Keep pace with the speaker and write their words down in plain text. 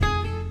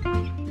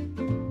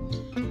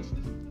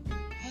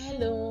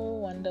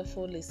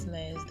wonderful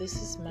listeners. This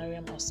is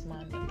Mariam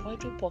Osman, a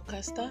poetry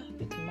podcaster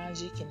with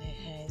magic in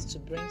her hands to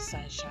bring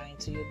sunshine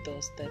to your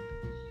doorstep.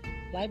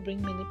 Life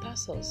brings many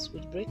parcels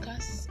with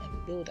breakers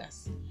and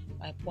builders.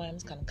 My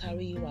poems can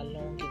carry you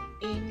along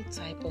in any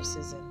type of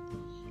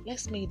season.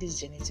 Let's make this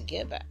journey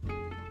together.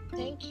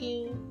 Thank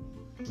you.